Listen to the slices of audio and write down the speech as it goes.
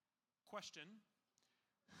Question,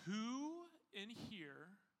 who in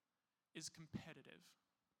here is competitive?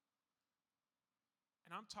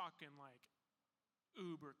 And I'm talking like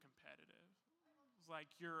uber competitive. It's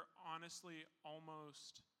like you're honestly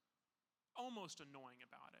almost annoying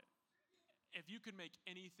about it. If you could make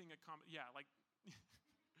anything like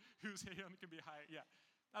whose hand can be higher? Yeah,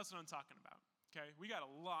 that's what I'm talking about. Okay, we got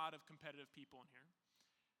a lot of competitive people in here.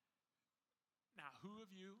 Now, who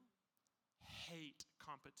of you hate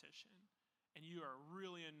competition? And you are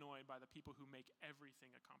really annoyed by the people who make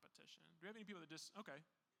everything a competition. Do we have any people that just, okay,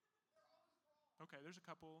 there's a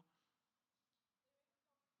couple.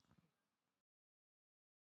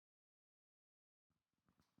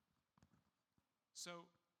 So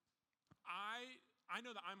I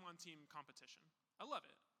know that I'm on team competition. I love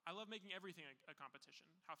it. I love making everything a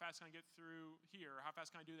competition. How fast can I get through here? How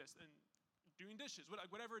fast can I do this? And doing dishes,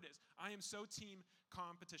 whatever it is. I am so team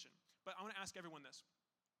competition. But I want to ask everyone this.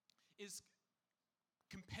 Is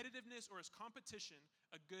competitiveness or is competition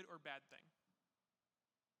a good or bad thing?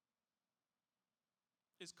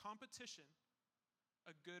 Is competition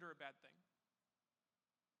a good or a bad thing?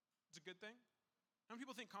 It's a good thing? How many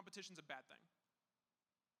people think competition's a bad thing?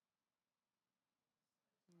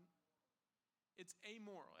 It's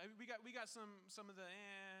amoral. I mean, we got some of the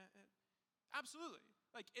absolutely.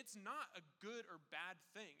 Like, it's not a good or bad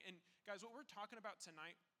thing. And guys, what we're talking about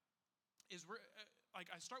tonight is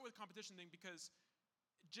I start with competition thing because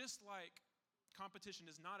just like competition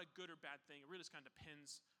is not a good or bad thing, it really just kind of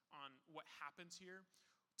depends on what happens here.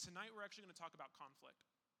 Tonight we're actually going to talk about conflict.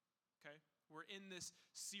 Okay? We're in this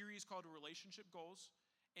series called Relationship Goals,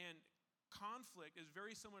 and conflict is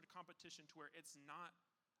very similar to competition to where it's not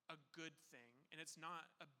a good thing and it's not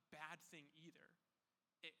a bad thing either.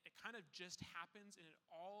 It kind of just happens, and it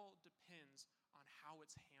all depends on how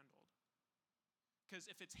it's handled. Because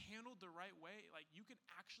if it's handled the right way, like, you can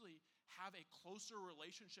actually have a closer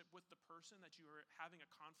relationship with the person that you are having a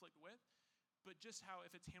conflict with. But just how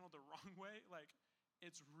if it's handled the wrong way, like,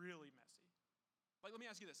 it's really messy. Like, let me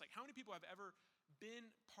ask you this. Like, how many people have ever been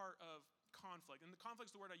part of conflict? And the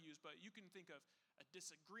conflict's the word I use, but you can think of a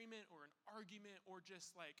disagreement or an argument or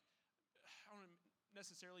just like, I don't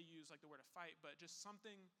necessarily use like the word a fight, but just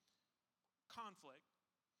something, conflict.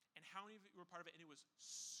 And how many of you were part of it and it was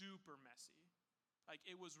super messy? Like,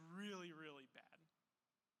 it was really, really bad.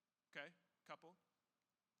 Okay, couple.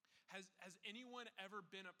 Has anyone ever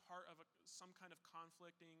been a part of some kind of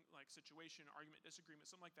conflicting like situation, argument, disagreement,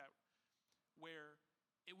 something like that, where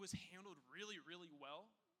it was handled really, really well,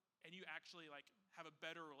 and you actually like have a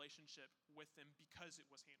better relationship with them because it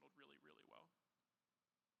was handled really, really well?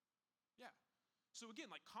 Yeah. So again,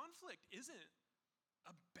 like, conflict isn't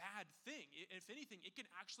a bad thing. If anything, it can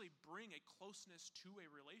actually bring a closeness to a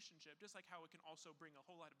relationship, just like how it can also bring a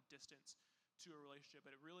whole lot of distance to a relationship.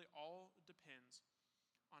 But it really all depends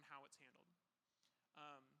on how it's handled.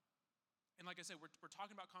 And like I said, we're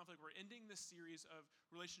talking about conflict. We're ending this series of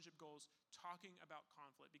relationship goals talking about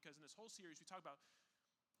conflict, because in this whole series we talk about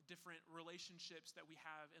different relationships that we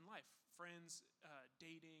have in life. Friends,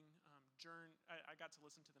 dating, Jern. I got to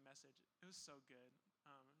listen to the message. It was so good.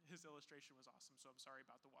 His illustration was awesome, so I'm sorry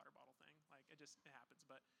about the water bottle thing. Like, it happens.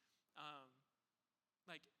 But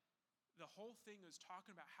like, the whole thing is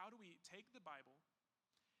talking about how do we take the Bible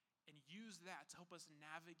and use that to help us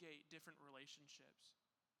navigate different relationships.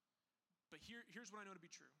 But here's what I know to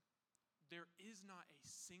be true. There is not a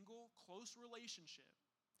single close relationship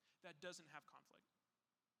that doesn't have conflict.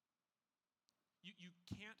 You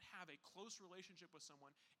can't have a close relationship with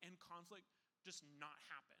someone and conflict just not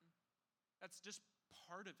happen. That's just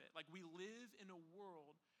part of it. Like, we live in a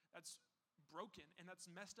world that's broken and that's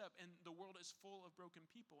messed up, and the world is full of broken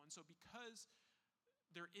people. And so because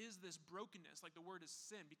there is this brokenness, like the word is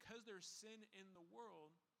sin, because there's sin in the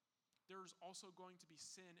world, there's also going to be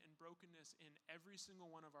sin and brokenness in every single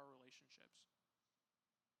one of our relationships.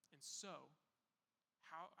 And so,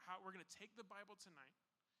 how we're going to take the Bible tonight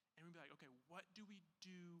and we'll be like, okay, what do we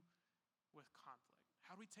do with conflict?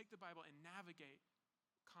 How do we take the Bible and navigate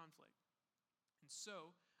conflict? And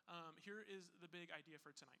so, here is the big idea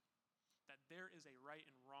for tonight, that there is a right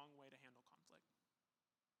and wrong way to handle conflict.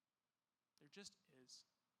 There just is.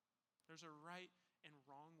 There's a right and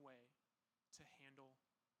wrong way to handle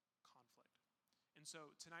conflict. And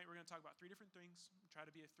so tonight we're going to talk about 3 different things. Try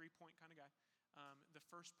to be a 3-point kind of guy. The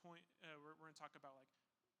first point, we're going to talk about, like,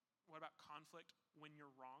 what about conflict when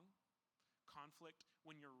you're wrong? Conflict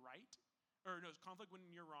when you're right? Or no, conflict when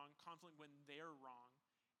you're wrong, conflict when they're wrong.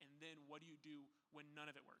 And then what do you do when none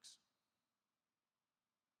of it works?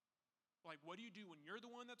 Like, what do you do when you're the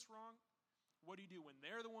one that's wrong? What do you do when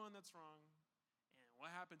they're the one that's wrong? And what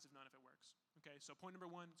happens if none of it works? Okay, so point number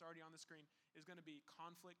one, it's already on the screen, is going to be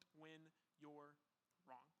conflict when you're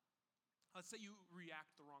wrong. Let's say you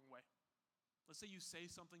react the wrong way. Let's say you say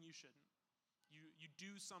something you shouldn't. You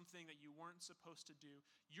do something that you weren't supposed to do.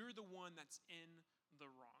 You're the one that's in the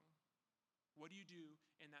wrong. What do you do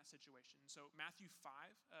in that situation? So Matthew 5,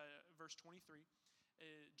 verse 23,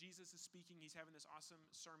 Jesus is speaking. He's having this awesome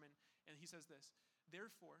sermon, and he says this: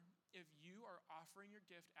 "Therefore, if you are offering your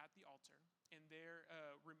gift at the altar, and there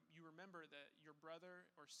you remember that your brother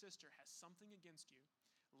or sister has something against you,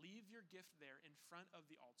 leave your gift there in front of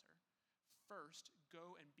the altar. First,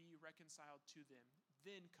 go and be reconciled to them.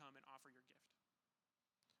 Then come and offer your gift."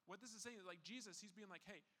 What this is saying is, like, Jesus, he's being like,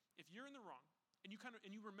 hey, if you're in the wrong, and you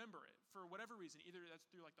remember it for whatever reason, either that's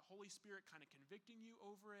through like the Holy Spirit kind of convicting you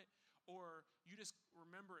over it, or you just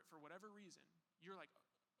remember it for whatever reason, you're like,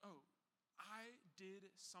 oh, I did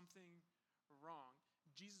something wrong.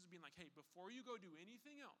 Jesus is being like, hey, before you go do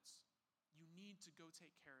anything else, you need to go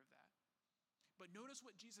take care of that. But notice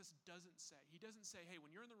what Jesus doesn't say. He doesn't say, hey, when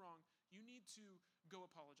you're in the wrong, you need to go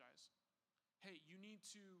apologize. Hey, you need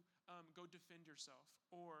to go defend yourself,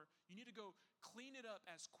 or you need to go clean it up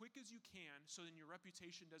as quick as you can so then your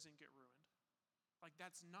reputation doesn't get ruined. Like,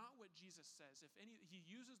 that's not what Jesus says. He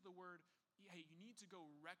uses the word, hey, you need to go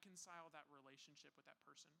reconcile that relationship with that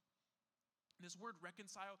person. And this word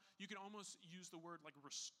reconcile, you can almost use the word like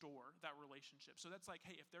restore that relationship. So that's like,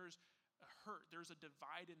 hey, if there's a hurt, there's a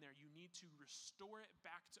divide in there, you need to restore it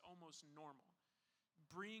back to almost normal.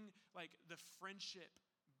 Bring like the friendship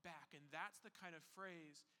back. And that's the kind of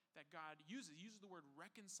phrase that God uses. He uses the word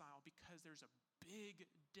reconcile because there's a big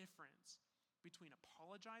difference between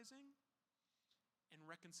apologizing and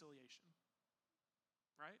reconciliation.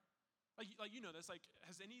 Right? Like you know this, like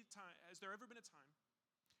has there ever been a time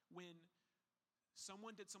when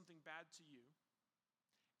someone did something bad to you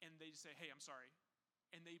and they say, hey, I'm sorry,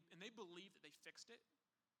 and they believe that they fixed it,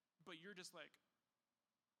 but you're just like,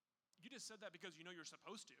 you just said that because you know you're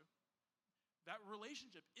supposed to. That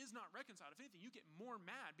relationship is not reconciled. If anything, you get more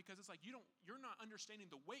mad because it's like you're not understanding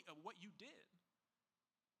the weight of what you did.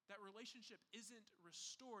 That relationship isn't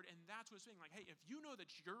restored, and that's what's saying. Like, hey, if you know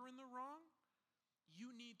that you're in the wrong,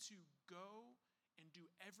 you need to go and do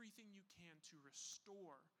everything you can to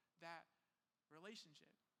restore that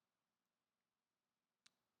relationship.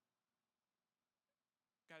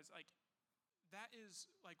 Guys, like, that is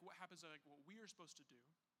like what happens, like what we are supposed to do.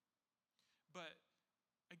 But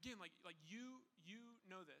again, like you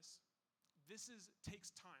know this. This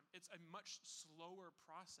takes time. It's a much slower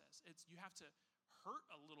process. You have to hurt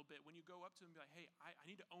a little bit when you go up to them and be like, hey, I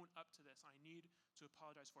need to own up to this. I need to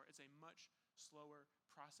apologize for it. It's a much slower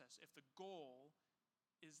process. If the goal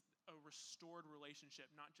is a restored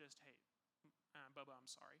relationship, not just, hey, Bubba,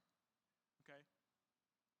 I'm sorry. Okay?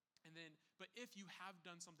 And then, but if you have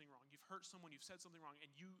done something wrong, you've hurt someone, you've said something wrong,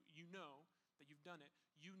 and you know that you've done it,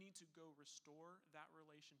 you need to go restore that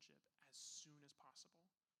relationship as soon as possible.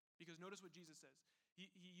 Because notice what Jesus says. He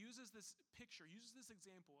uses this picture, uses this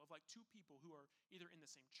example of like two people who are either in the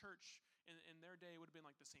same church, in their day it would have been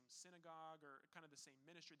like the same synagogue or kind of the same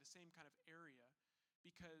ministry, the same kind of area.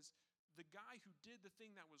 Because the guy who did the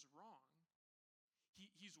thing that was wrong,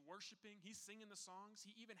 he's worshiping, he's singing the songs,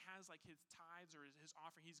 he even has like his tithes or his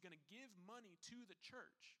offering. He's going to give money to the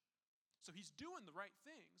church. So he's doing the right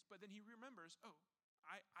things, but then he remembers, oh,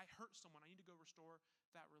 I hurt someone. I need to go restore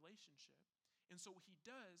that relationship. And so what he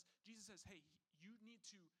does, Jesus says, hey, you need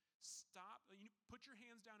to stop. You put your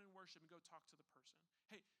hands down in worship and go talk to the person.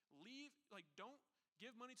 Hey, leave, like don't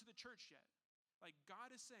give money to the church yet. Like God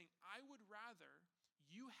is saying, I would rather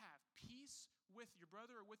you have peace with your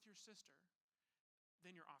brother or with your sister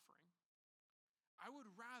than your offering. I would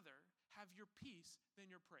rather have your peace than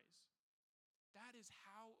your praise. That is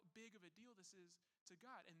how big of a deal this is to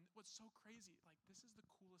God. And what's so crazy, like this is the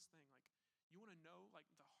coolest thing. Like you want to know like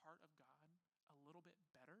the heart of God a little bit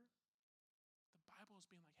better? The Bible is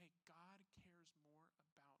being like, hey, God cares more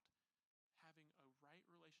about having a right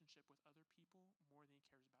relationship with other people more than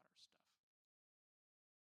he cares about our stuff.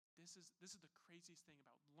 This is the craziest thing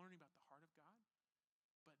about learning about the heart of God.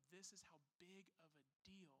 But this is how big of a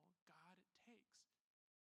deal God takes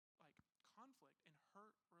like conflict and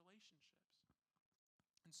hurt relationships.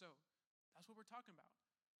 And so that's what we're talking about.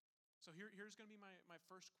 So here's going to be my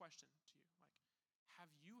first question to you. Like,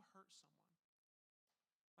 have you hurt someone?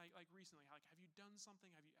 Like recently, like have you done something?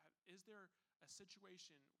 Is there a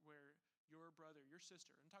situation where your brother, your sister,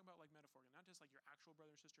 and I'm talking about like metaphorically, not just like your actual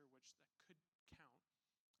brother or sister, which that could count,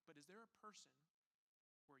 but is there a person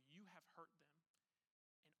where you have hurt them,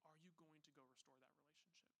 and are you going to go restore that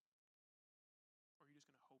relationship? Or are you just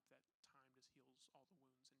going to hope that time just heals all the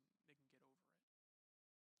wounds and they can get over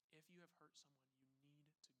it? if you have hurt someone, you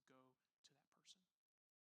need to go to that person. Okay?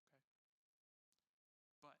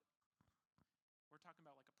 But we're talking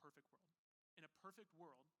about like a perfect world. In a perfect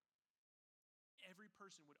world, every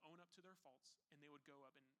person would own up to their faults and they would go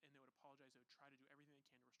up and they would apologize. They would try to do everything they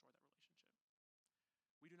can to restore that relationship.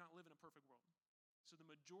 We do not live in a perfect world. So the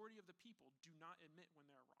majority of the people do not admit when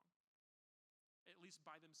they're wrong, at least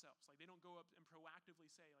by themselves. Like they don't go up and proactively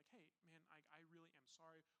say like, hey, man, I really am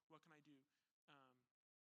sorry. What can I do?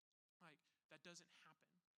 Like that doesn't happen.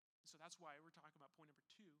 So that's why we're talking about point number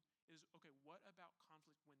 2 is, okay, what about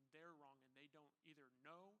conflict when they're wrong and they don't either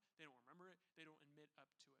know, they don't remember it, they don't admit up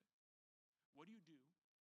to it? What do you do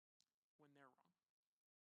when they're wrong?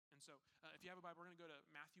 And so if you have a Bible, we're going to go to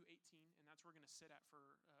Matthew 18, and that's where we're going to sit at for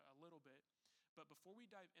a little bit. But before we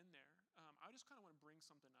dive in there, I just kind of want to bring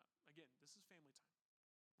something up. Again, this is family time.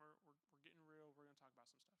 We're getting real. We're going to talk about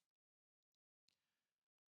some stuff.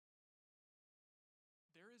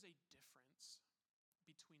 There is a difference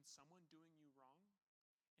between someone doing you wrong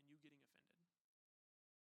and you getting offended.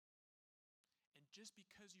 And just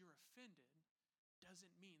because you're offended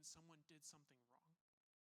doesn't mean someone did something wrong.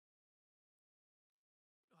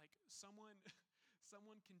 Like someone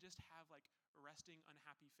can just have like a resting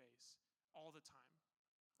unhappy face all the time.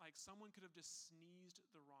 Like someone could have just sneezed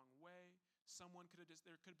the wrong way. Someone could have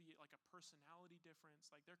there could be like a personality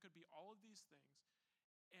difference. Like there could be all of these things.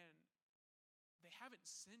 And they haven't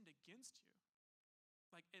sinned against you.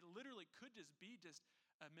 Like it literally could just be just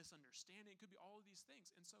a misunderstanding. It could be all of these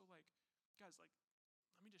things. And so like, guys, like,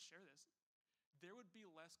 let me just share this. There would be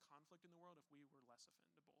less conflict in the world if we were less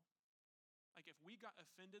offendable. Like if we got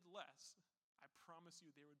offended less, I promise you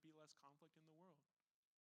there would be less conflict in the world.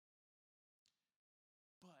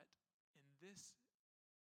 But in this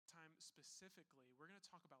time specifically, we're going to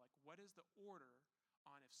talk about like what is the order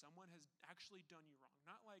on if someone has actually done you wrong.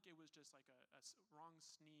 Not like it was just like a wrong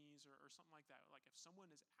sneeze or something like that. Like if someone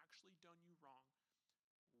has actually done you wrong,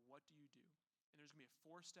 what do you do? And there's going to be a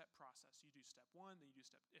 4-step process. You do step 1, then you do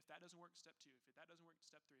step, if that doesn't work, step 2. If that doesn't work,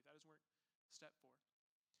 step 3. If that doesn't work, step 4.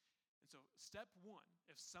 And so step 1,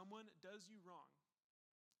 if someone does you wrong,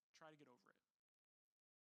 try to get over it. Yeah.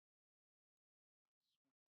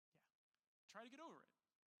 Try to get over it.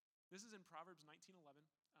 This is in Proverbs 19:11,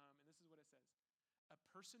 and this is what it says. A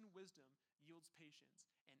person wisdom yields patience,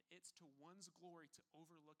 and it's to one's glory to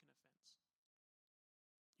overlook an offense.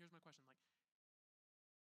 Here's my question. Like,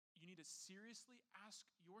 you need to seriously ask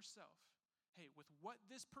yourself, hey, with what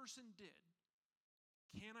this person did,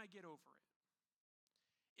 can I get over it?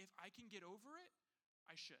 If I can get over it,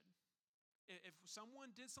 I should. If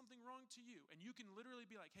someone did something wrong to you, and you can literally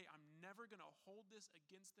be like, hey, I'm never going to hold this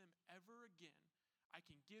against them ever again. I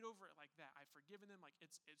can get over it like that. I've forgiven them. Like,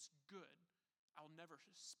 it's good. I'll never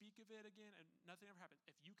speak of it again, and nothing ever happened.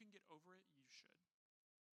 If you can get over it, you should.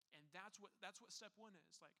 And that's what step 1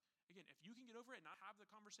 is. Like, again, if you can get over it and not have the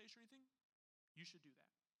conversation or anything, you should do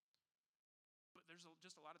that. But there's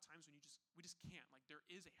just a lot of times when we just can't. Like, there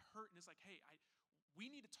is a hurt, and it's like, hey,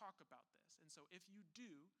 we need to talk about this. And so if you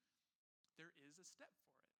do, there is a step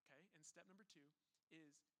for it, okay? And step number 2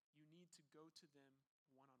 is you need to go to them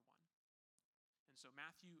one-on-one. And so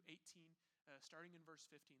Matthew 18, starting in verse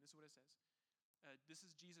 15, this is what it says. This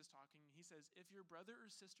is Jesus talking. He says, if your brother or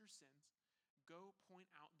sister sins, go point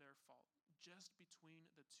out their fault just between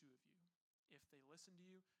the two of you. If they listen to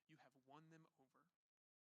you, you have won them over.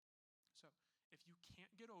 So if you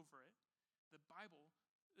can't get over it, the Bible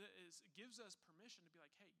gives us permission to be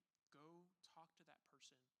like, hey, go talk to that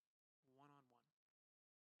person one-on-one.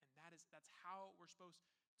 And that's how we're supposed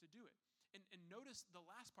to do it. And notice the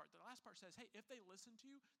last part. The last part says, hey, if they listen to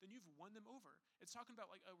you, then you've won them over. It's talking about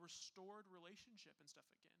like a restored relationship and stuff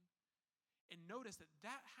again. And notice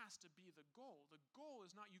that has to be the goal. The goal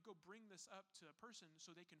is not you go bring this up to a person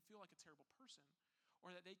so they can feel like a terrible person,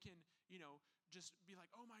 or that they can, just be like,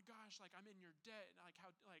 oh my gosh, like I'm in your debt, like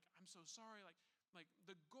how, like I'm so sorry. Like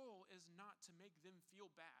the goal is not to make them feel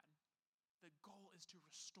bad. The goal is to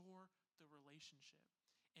restore the relationship.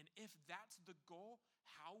 And if that's the goal,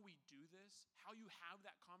 how we do this, how you have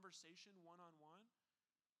that conversation one-on-one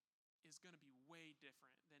is going to be way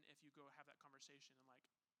different than if you go have that conversation and like,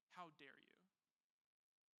 how dare you?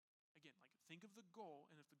 Again, like think of the goal,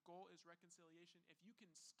 and if the goal is reconciliation, if you can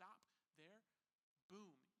stop there,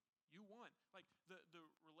 boom, you won. Like the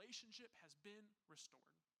relationship has been restored.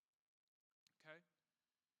 Okay?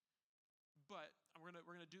 But we're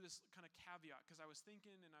gonna do this kind of caveat, because I was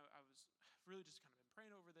thinking, and I was really just kind of been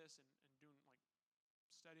praying over this and doing like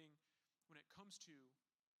studying when it comes to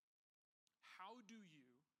how do you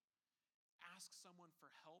ask someone for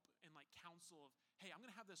help and like counsel of, hey, I'm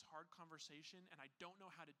gonna have this hard conversation and I don't know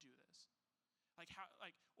how to do this.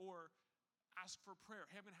 Or ask for prayer.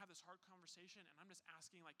 Hey, I'm going to have this hard conversation, and I'm just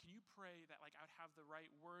asking, like, can you pray that, like, I would have the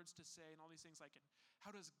right words to say and all these things, like, and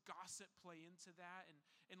how does gossip play into that?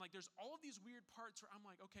 And like, there's all of these weird parts where I'm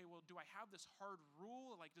like, okay, well, do I have this hard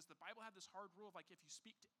rule? Like, does the Bible have this hard rule of, like, if you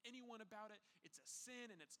speak to anyone about it, it's a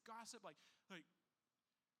sin and it's gossip?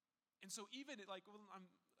 And so even,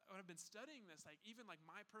 when I've been studying this, like, even, like,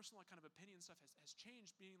 my personal kind of opinion stuff has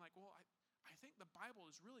changed, being like, well, I think the Bible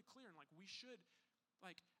is really clear, and, like, we should,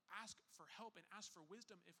 like, ask for help and ask for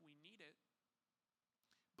wisdom if we need it.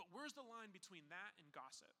 But where's the line between that and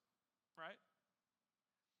gossip, right?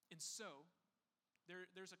 And so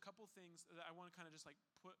there's a couple things that I want to kind of just like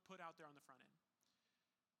put out there on the front end.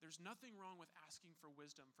 There's nothing wrong with asking for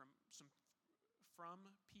wisdom from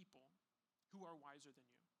people who are wiser than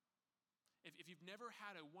you. If you've never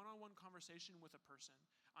had a one-on-one conversation with a person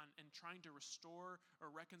and trying to restore or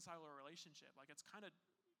reconcile a relationship, like, it's kind of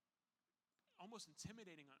almost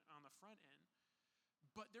intimidating on the front end.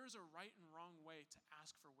 But there's a right and wrong way to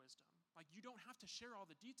ask for wisdom. Like, you don't have to share all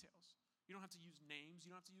the details. You don't have to use names.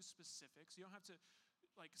 You don't have to use specifics. You don't have to,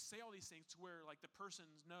 like, say all these things to where, like, the person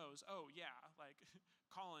knows, oh, yeah, like,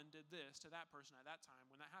 Colin did this to that person at that time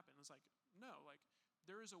when that happened. It's like, no, like,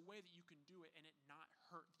 there is a way that you can do it and it not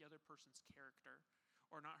hurt the other person's character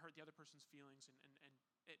or not hurt the other person's feelings and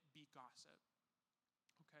it be gossip.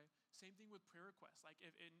 Okay? Same thing with prayer requests. Like,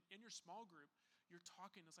 if in your small group, you're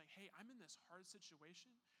talking, it's like, hey, I'm in this hard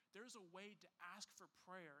situation. There's a way to ask for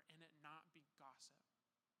prayer and it not be gossip.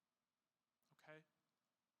 Okay?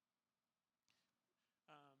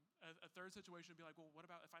 A third situation would be like, well, what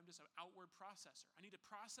about if I'm just an outward processor? I need to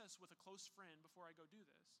process with a close friend before I go do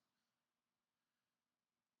this.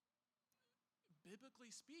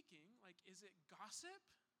 Biblically speaking, like, is it gossip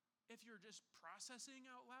if you're just processing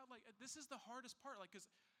out loud? Like, this is the hardest part, like, because,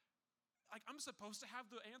 like, I'm supposed to have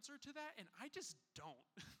the answer to that, and I just don't.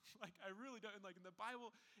 Like, I really don't. And, like, in the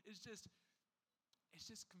Bible, it's just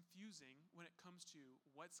confusing when it comes to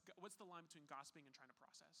what's the line between gossiping and trying to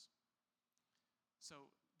process. So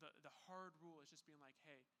the hard rule is just being like,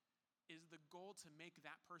 hey, is the goal to make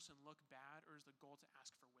that person look bad, or is the goal to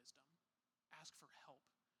ask for wisdom? Ask for help.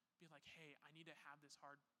 Be like, hey, I need to have this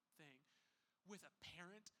hard thing. With a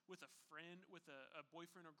parent, with a friend, with a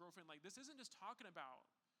boyfriend or girlfriend, like, this isn't just talking about,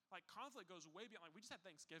 like, conflict goes way beyond, like, we just had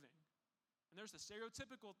Thanksgiving. And there's the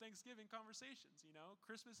stereotypical Thanksgiving conversations, you know?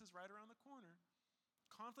 Christmas is right around the corner.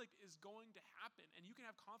 Conflict is going to happen, and you can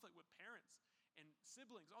have conflict with parents and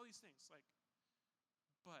siblings, all these things, like,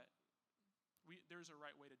 but there's a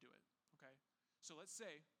right way to do it, okay? So let's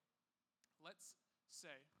say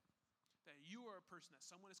that you are a person that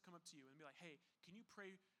someone has come up to you and be like, hey, can you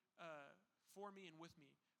pray for me and with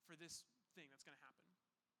me for this thing that's going to happen?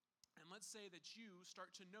 And let's say that you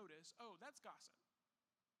start to notice, oh, that's gossip.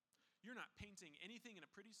 You're not painting anything in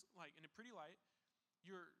a pretty light.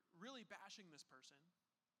 You're really bashing this person,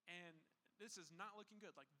 and this is not looking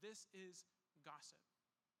good. Like, this is gossip.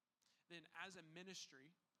 Then as a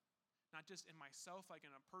ministry, not just in myself, like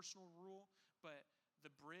in a personal rule, but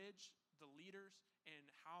the bridge, the leaders,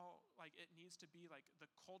 and how, like, it needs to be, like,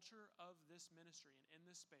 the culture of this ministry and in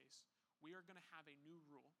this space, we are going to have a new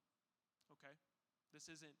rule, okay?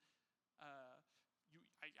 This isn't,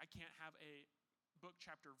 I can't have a book,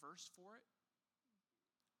 chapter, verse for it,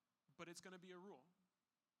 but it's going to be a rule,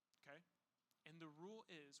 okay? And the rule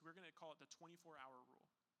is, we're going to call it the 24-hour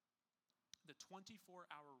rule. The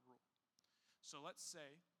 24-hour rule. So let's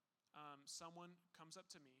say someone comes up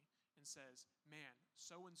to me and says, man,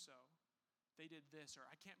 so-and-so, they did this, or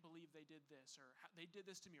I can't believe they did this, or they did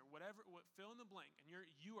this to me, or whatever, fill in the blank, and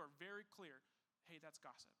you are very clear, hey, that's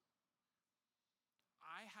gossip.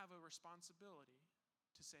 I have a responsibility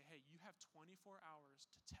to say, hey, you have 24 hours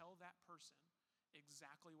to tell that person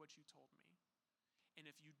exactly what you told me. And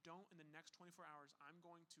if you don't in the next 24 hours, I'm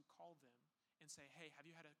going to call them and say, hey, have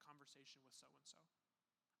you had a conversation with so-and-so?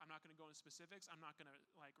 I'm not going to go into specifics. I'm not going to,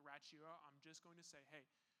 like, rat you out. I'm just going to say, hey,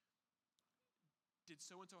 did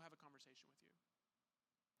so-and-so have a conversation with you?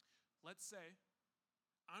 Let's say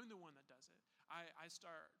I'm the one that does it. I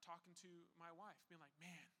start talking to my wife, being like,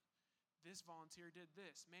 man, this volunteer did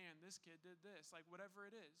this. Man, this kid did this. Like, whatever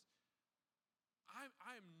it is.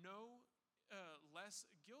 I am no less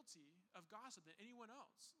guilty of gossip than anyone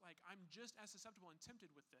else. Like, I'm just as susceptible and tempted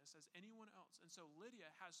with this as anyone else. And so Lydia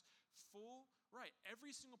has full right.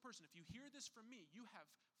 Every single person, if you hear this from me, you have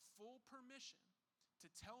full permission to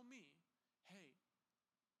tell me, hey,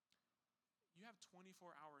 you have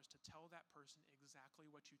 24 hours to tell that person exactly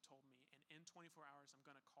what you told me. And in 24 hours, I'm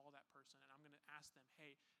going to call that person and I'm going to ask them,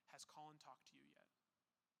 hey, has Colin talked to you yet?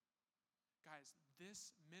 Guys,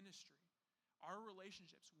 this ministry, our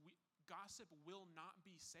relationships, gossip will not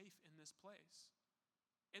be safe in this place.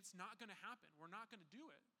 It's not going to happen. We're not going to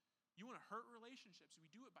do it. You want to hurt relationships,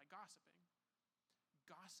 we do it by gossiping.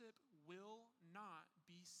 Gossip will not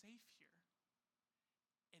be safe here.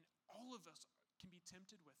 And all of us can be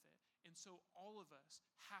tempted with it. And so all of us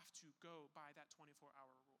have to go by that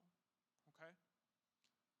 24-hour rule. Okay?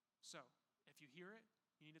 So, if you hear it,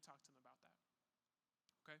 you need to talk to them about that.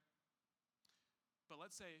 Okay? But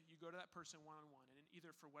let's say you go to that person one-on-one, and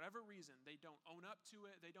either for whatever reason they don't own up to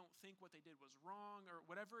it, they don't think what they did was wrong, or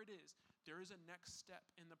whatever it is, there is a next step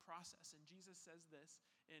in the process. And Jesus says this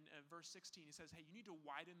in verse 16. He says, hey, you need to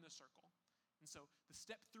widen the circle. And so the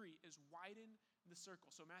step 3 is widen the circle.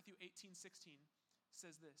 So Matthew 18:16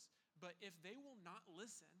 says this, but if they will not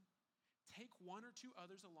listen, take 1 or 2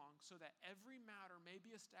 others along so that every matter may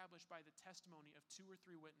be established by the testimony of 2 or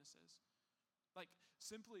 3 witnesses. Like,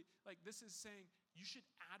 simply, like this is saying you should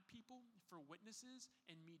add people for witnesses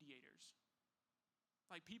and mediators.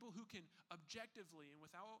 Like people who can objectively and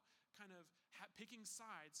without kind of picking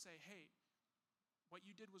sides say, hey, what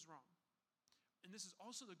you did was wrong. And this is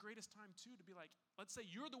also the greatest time, too, to be like, let's say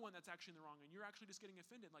you're the one that's actually in the wrong and you're actually just getting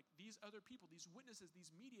offended. Like these other people, these witnesses, these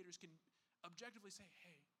mediators can objectively say,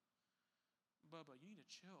 hey, Bubba, you need to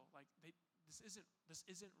chill. Like this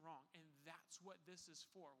isn't wrong. And that's what this is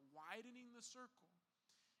for. Widening the circle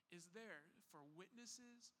is there for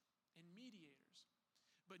witnesses and mediators.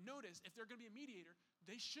 But notice, if they're going to be a mediator,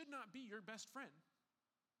 they should not be your best friend.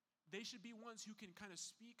 They should be ones who can kind of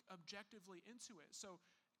speak objectively into it. So,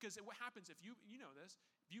 because what happens if you know this,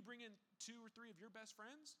 if you bring in 2 or 3 of your best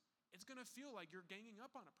friends, it's going to feel like you're ganging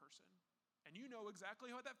up on a person. And you know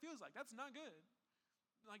exactly what that feels like. That's not good.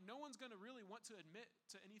 Like no one's going to really want to admit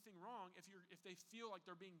to anything wrong if they feel like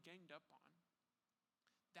they're being ganged up on.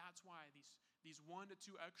 That's why these 1 to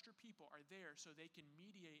 2 extra people are there so they can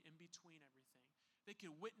mediate in between everything. They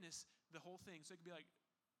can witness the whole thing. So they can be like,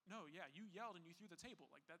 no, yeah, you yelled and you threw the table.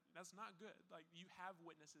 Like that's not good. Like you have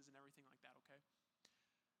witnesses and everything like that, okay?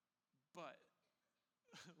 But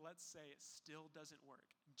let's say it still doesn't work.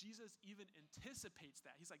 Jesus even anticipates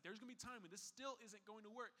that. He's like, there's going to be time when this still isn't going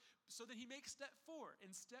to work. So then he makes step 4.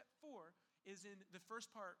 And step 4 is in the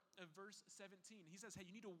first part of verse 17. He says, hey,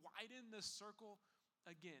 you need to widen the circle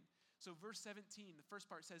again. So verse 17, the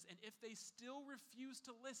first part says, and if they still refuse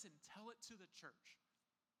to listen, tell it to the church.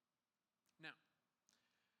 Now,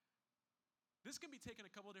 this can be taken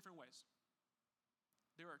a couple of different ways.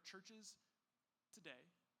 There are churches today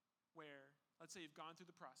where, let's say you've gone through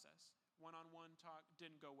the process. One-on-one talk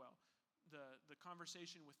didn't go well. The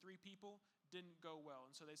conversation with 3 people didn't go well.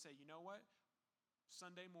 And so they say, you know what?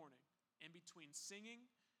 Sunday morning, in between singing,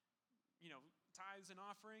 tithes and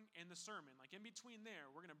offering, and the sermon, like in between there,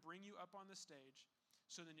 we're going to bring you up on the stage.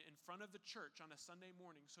 So then in front of the church on a Sunday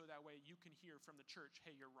morning, so that way you can hear from the church,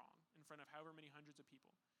 hey, you're wrong, in front of however many hundreds of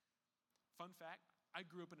people. Fun fact, I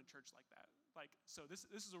grew up in a church like that. So this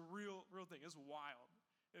is a real thing. It's wild.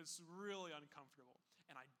 It's really uncomfortable.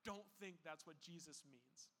 And I don't think that's what Jesus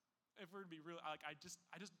means. If we're to be real, I just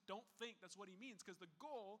don't think that's what he means, because the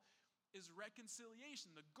goal is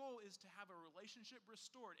reconciliation. The goal is to have a relationship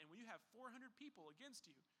restored. And when you have 400 people against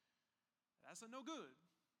you, that's a no good.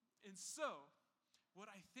 And so,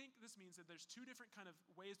 what I think this means that there's 2 different kind of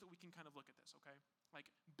ways that we can kind of look at this, okay?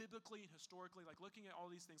 Like biblically and historically, like looking at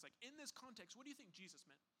all these things. Like in this context, what do you think Jesus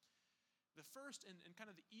meant? The first and kind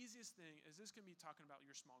of the easiest thing is this can be talking about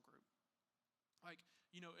your small group. Like,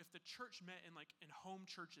 if the church met in home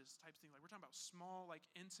churches type thing, like we're talking about small, like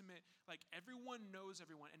intimate, like everyone knows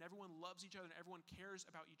everyone and everyone loves each other and everyone cares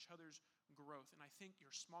about each other's growth. And I think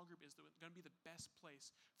your small group is going to be the best place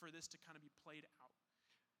for this to kind of be played out.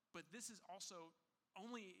 But this is also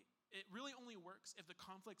it really only works if the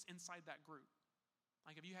conflict's inside that group.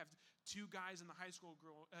 Like if you have 2 guys in the high school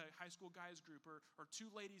guys group or 2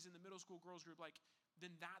 ladies in the middle school girls group, like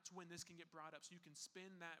then that's when this can get brought up. So you can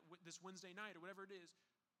spend this Wednesday night or whatever it is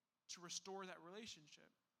to restore that relationship.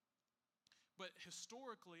 But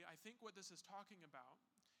historically, I think what this is talking about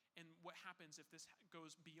and what happens if this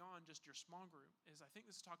goes beyond just your small group is I think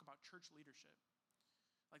this is talk about church leadership.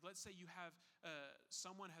 Like let's say you have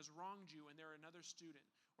someone has wronged you and they're another student,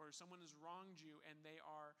 or someone has wronged you and they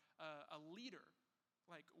are a leader.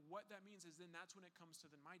 Like what that means is then that's when it comes to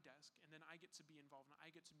then my desk, and then I get to be involved and I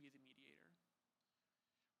get to be the mediator.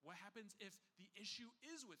 What happens if the issue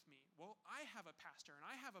is with me? Well, I have a pastor and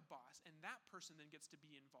I have a boss, and that person then gets to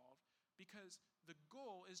be involved, because the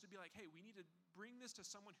goal is to be like, hey, we need to bring this to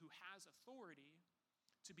someone who has authority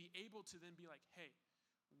to be able to then be like, hey,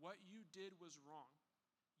 what you did was wrong.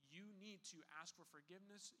 You need to ask for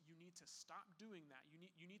forgiveness. You need to stop doing that.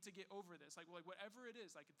 You need to get over this. Like whatever it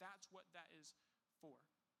is, like that's what that is for.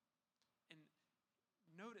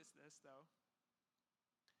 notice this, though.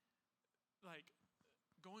 Like,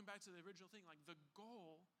 going back to the original thing, like the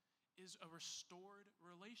goal is a restored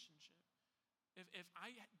relationship. If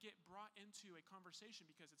I get brought into a conversation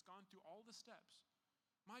because it's gone through all the steps,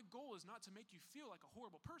 my goal is not to make you feel like a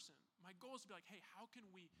horrible person. My goal is to be like, hey, how can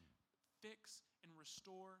we fix and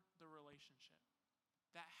restore the relationship?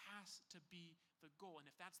 That has to be the goal. And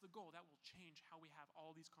if that's the goal, that will change how we have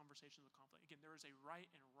all these conversations with conflict. Again, there is a right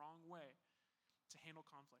and wrong way to handle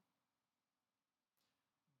conflict.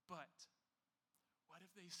 But what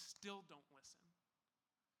if they still don't listen?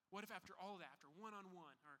 What if after all of that, after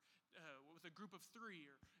one-on-one, or with a group of 3,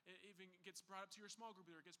 or it even gets brought up to your small group,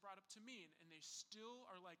 or it gets brought up to me, and they still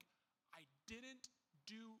are like, I didn't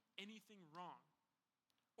do anything wrong.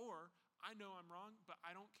 Or, I know I'm wrong, but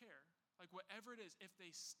I don't care. Like, whatever it is, if they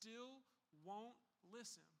still won't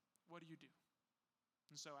listen, what do you do?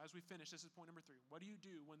 And so, as we finish, this is point number 3. What do you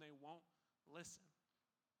do when they won't listen?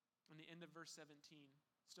 In the end of verse 17,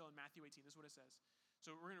 still in Matthew 18, this is what it says.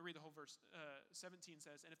 So we're going to read the whole verse. 17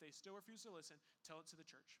 says, and if they still refuse to listen, tell it to the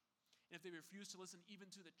church. And if they refuse to listen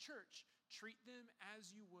even to the church, treat them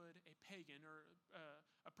as you would a pagan or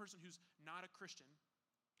a person who's not a Christian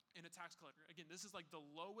and a tax collector. Again, this is like the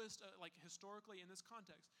lowest, like historically in this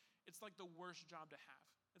context, it's like the worst job to have.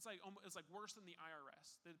 It's like worse than the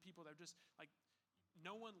IRS. The people that are just like,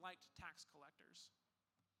 no one liked tax collectors.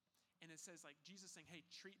 And it says like Jesus saying, hey,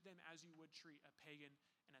 treat them as you would treat a pagan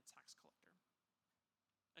and a tax collector.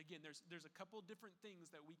 Again, there's a couple different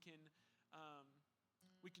things that we can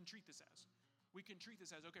treat this as. We can treat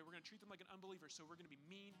this as, okay, we're going to treat them like an unbeliever, so we're going to be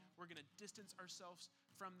mean. We're going to distance ourselves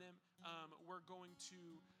from them. We're going to,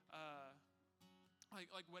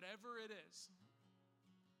 like whatever it is,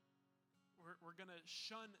 we're going to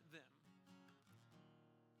shun them.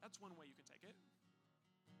 That's one way you can take it.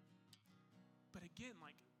 But again,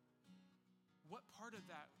 like, what part of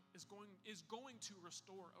that is going to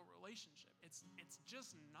restore a relationship? It's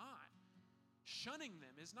just not. Shunning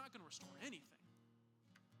them is not going to restore anything.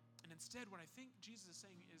 And instead, what I think Jesus is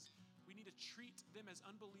saying is we need to treat them as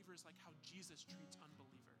unbelievers like how Jesus treats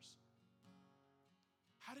unbelievers.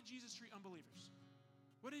 How did Jesus treat unbelievers?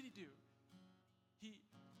 What did he do?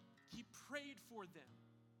 He prayed for them.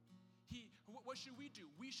 What should we do?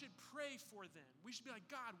 We should pray for them. We should be like,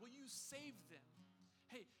 God, will you save them?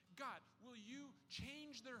 Hey, God, will you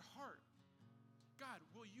change their heart? God,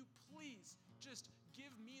 will you please just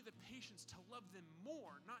give me the patience to love them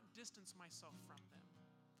more, not distance myself from them?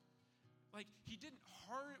 Like,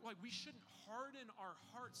 we shouldn't harden our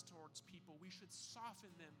hearts towards people. We should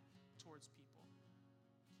soften them towards people.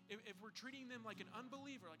 If we're treating them like an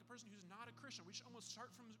unbeliever, like a person who's not a Christian, we should almost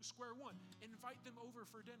start from square one. Invite them over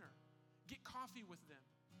for dinner. Get coffee with them.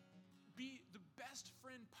 Be the best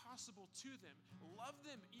friend possible to them. Love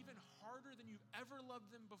them even harder than you've ever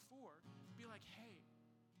loved them before. Be like, hey,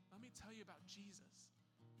 let me tell you about Jesus.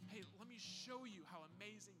 Hey, let me show you how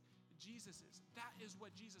amazing Jesus is. That is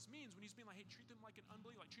what Jesus means when he's being like, hey, treat them like an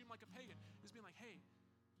unbeliever, like treat them like a pagan. He's being like, hey,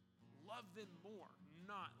 love them more,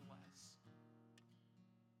 not less.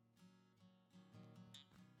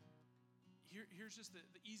 Here's just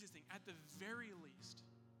the easiest thing. At the very least,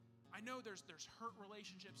 I know there's hurt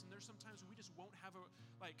relationships, and there's sometimes we just won't have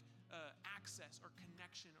access or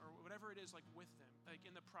connection or whatever it is like with them, like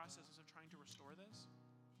in the processes of trying to restore this.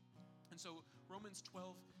 And so Romans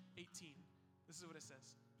 12:18, this is what it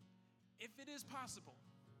says. If it is possible,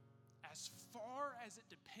 as far as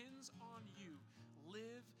it depends on you,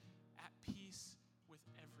 live at peace with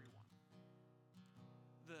everyone.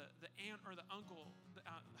 The aunt or the uncle, the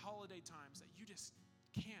holiday times that you just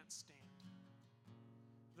can't stand.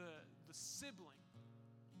 The sibling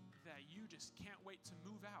that you just can't wait to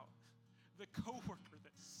move out. The coworker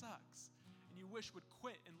that sucks and you wish would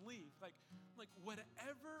quit and leave. Like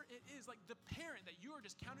whatever it is, like the parent that you are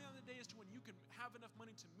just counting on the day as to when you can have enough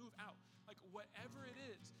money to move out. Like whatever it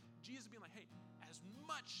is, Jesus being like, hey, as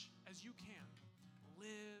much as you can,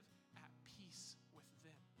 live at peace with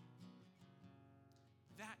them.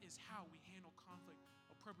 That is how we handle conflict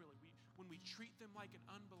appropriately. When we treat them like an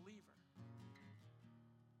unbeliever,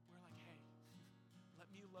 let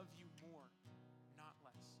me love you more, not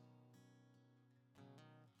less.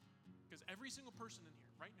 Because every single person in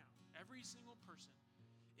here, right now, every single person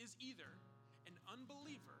is either an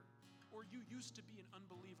unbeliever or you used to be an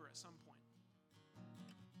unbeliever at some point.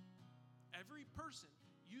 Every person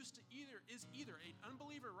is either an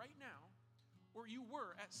unbeliever right now or you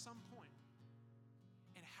were at some point.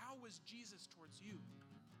 And how was Jesus towards you?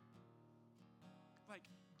 Like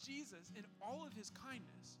Jesus, in all of his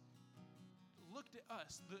kindness, looked at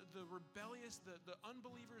us, the rebellious, the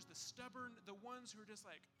unbelievers, the stubborn, the ones who are just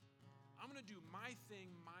like, I'm going to do my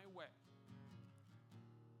thing my way.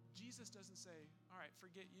 Jesus doesn't say, all right,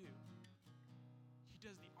 forget you. He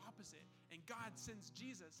does the opposite. And God sends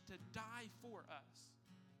Jesus to die for us.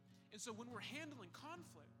 And so when we're handling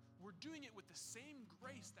conflict, we're doing it with the same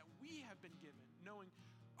grace that we have been given, knowing,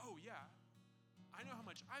 oh yeah, I know how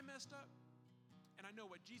much I messed up, and I know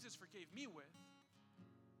what Jesus forgave me with.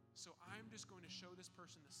 So I'm just going to show this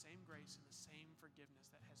person the same grace and the same forgiveness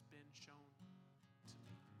that has been shown to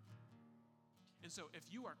me. And so if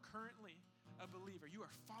you are currently a believer, you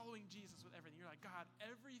are following Jesus with everything. You're like, God,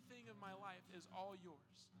 everything of my life is all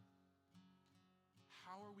yours.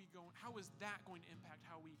 How is that going to impact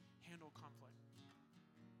how we handle conflict?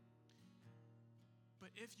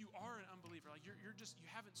 But if you are an unbeliever, like you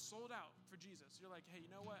haven't sold out for Jesus. You're like, hey,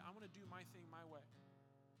 you know what? I want to do my thing my way.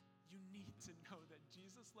 You need to know that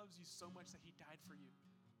Jesus loves you so much that he died for you.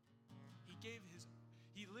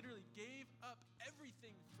 He literally gave up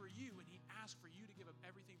everything for you, and he asked for you to give up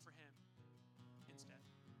everything for him instead.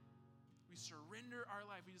 We surrender our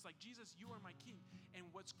life. We just like, Jesus, you are my king. And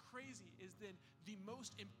what's crazy is then the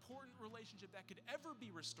most important relationship that could ever be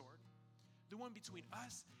restored, the one between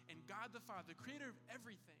us and God the Father, the creator of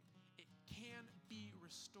everything, it can be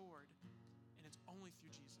restored. And it's only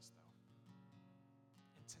through Jesus, though.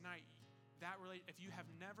 And tonight, if you have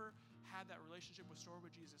never had that relationship restored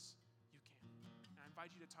with Jesus, you can. And I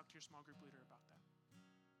invite you to talk to your small group leader about that.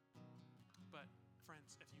 But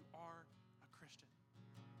friends, if you are a Christian,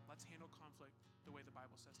 let's handle conflict the way the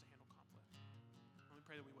Bible says to handle conflict. Let me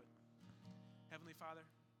pray that we would. Heavenly Father,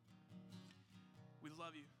 we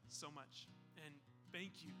love you so much. And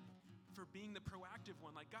thank you for being the proactive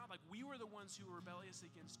one. Like, God, like we were the ones who were rebellious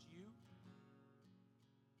against you.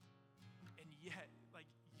 And yet, like,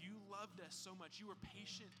 you loved us so much. You were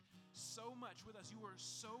patient so much with us. You were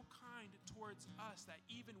so kind towards us that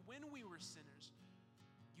even when we were sinners,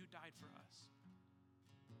 you died for us.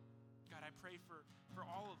 God, I pray for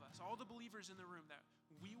all of us, all the believers in the room, that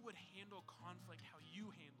we would handle conflict how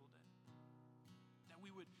you handled it. That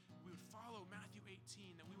we would follow Matthew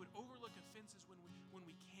 18, that we would overlook offenses when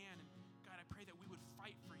we can. And God, I pray that we would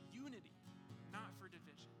fight for unity, not for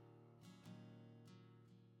division.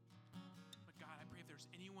 But God, I pray if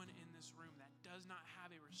there's anyone in this room that does not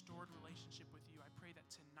have a restored relationship with you, I pray that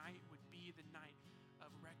tonight would be the night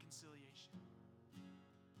of reconciliation.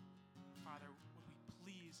 Father, would we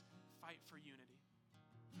please fight for unity,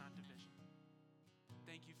 not division.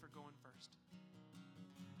 Thank you for going first.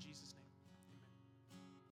 In Jesus' name.